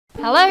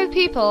Hello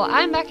people,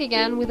 I'm back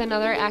again with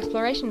another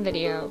exploration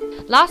video.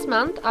 Last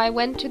month I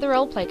went to the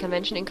roleplay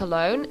convention in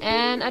Cologne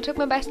and I took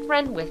my best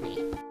friend with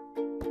me.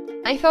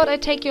 I thought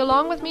I'd take you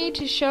along with me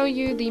to show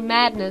you the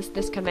madness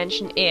this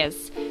convention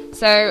is.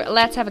 So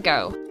let's have a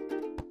go.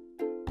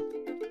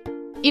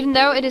 Even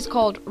though it is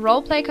called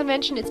roleplay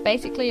convention, it's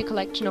basically a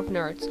collection of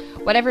nerds.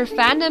 Whatever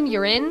fandom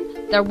you're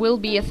in, there will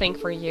be a thing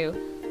for you.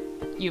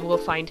 You will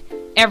find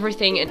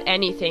everything and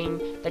anything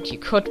that you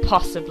could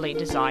possibly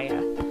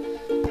desire.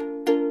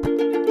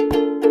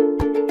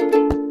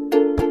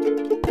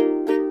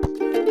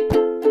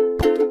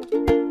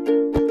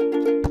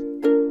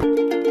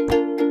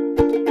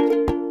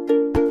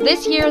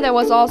 This year there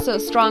was also a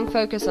strong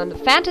focus on the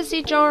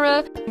fantasy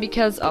genre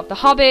because of The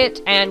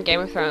Hobbit and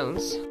Game of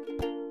Thrones.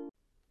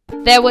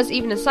 There was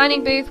even a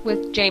signing booth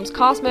with James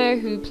Cosmo,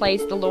 who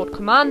plays the Lord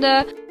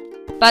Commander,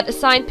 but a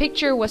signed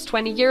picture was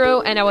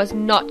 €20 and I was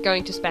not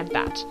going to spend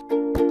that.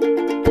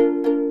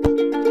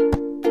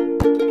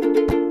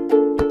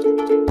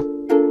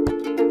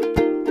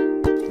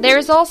 There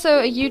is also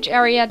a huge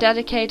area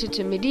dedicated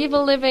to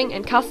medieval living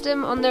and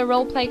custom on the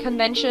roleplay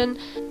convention,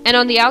 and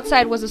on the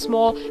outside was a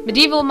small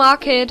medieval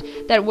market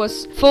that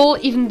was full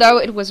even though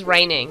it was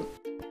raining.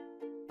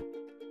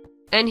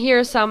 And here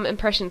are some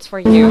impressions for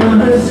you.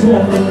 Hast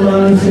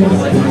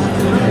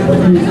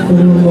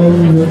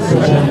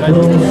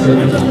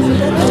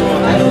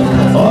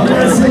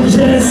du das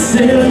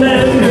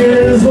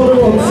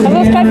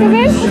Kleid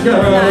gesehen?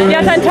 Nein. Die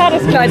hatte ein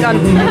TARDIS-Kleid an.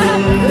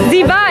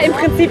 Sie war im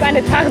Prinzip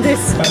eine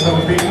TARDIS.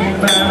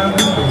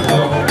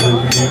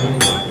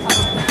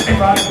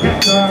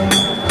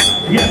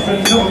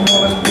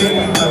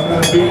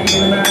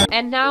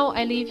 And now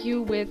I leave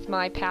you with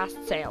my past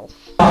self.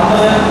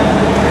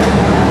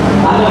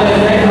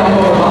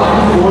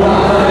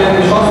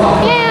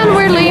 And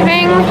we're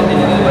leaving,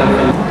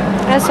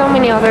 as so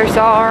many others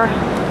are,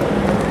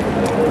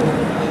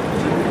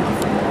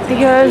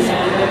 because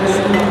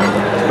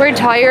we're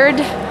tired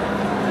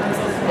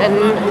and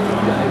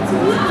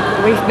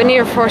we've been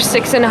here for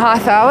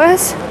 6.5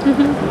 hours.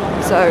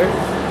 So,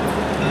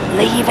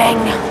 leaving.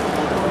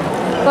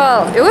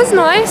 Well, it was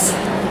nice.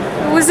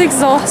 It was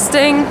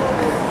exhausting.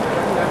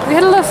 We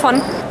had a lot of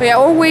fun. We are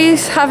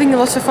always having a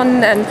lot of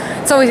fun, and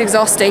it's always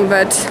exhausting,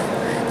 but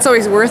it's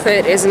always worth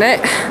it, isn't it?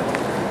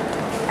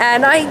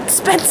 And I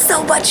spent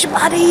so much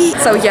money!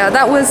 So yeah,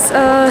 that was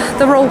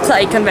the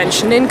roleplay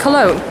convention in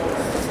Cologne.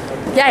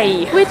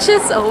 Yay! Which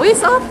is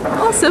always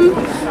awesome.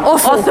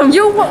 Awful. Awesome.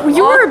 You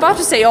were about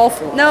to say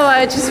awful. No,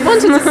 I just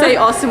wanted to say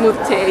awesome with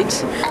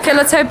TH. Okay,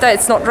 let's hope that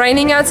it's not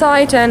raining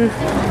outside and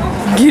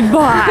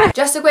goodbye.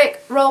 Just a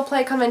quick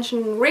roleplay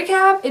convention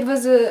recap. It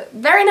was a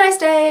very nice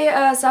day.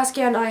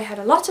 Saskia and I had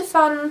a lot of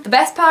fun. The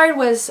best part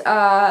was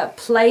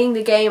playing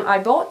the game I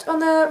bought on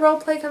the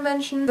roleplay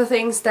convention. The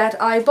things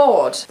that I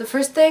bought. The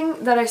first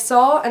thing that I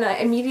saw and I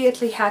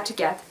immediately had to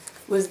get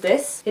was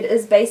this. It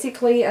is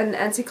basically an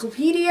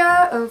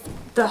encyclopedia of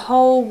the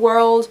whole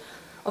world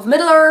of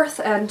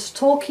Middle-earth and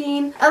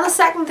Tolkien. And the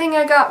second thing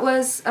I got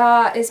was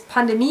is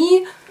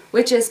Pandemie,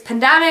 which is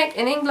pandemic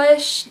in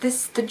English.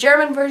 This is the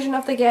German version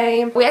of the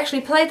game. We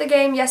actually played the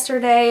game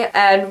yesterday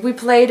and we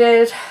played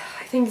it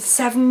I think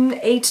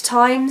 7-8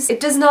 times.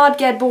 It does not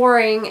get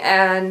boring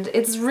and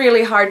it's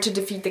really hard to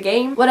defeat the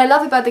game. What I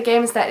love about the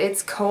game is that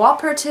it's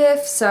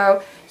cooperative,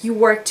 so you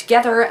work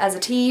together as a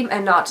team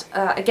and not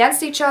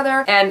against each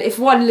other. And if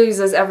one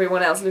loses,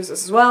 everyone else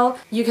loses as well.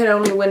 You can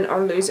only win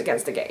or lose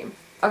against the game.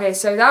 Okay,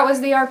 so that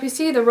was the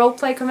RPC, the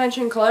Roleplay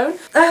Convention in Cologne.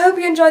 I hope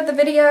you enjoyed the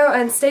video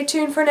and stay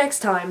tuned for next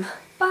time.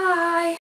 Bye!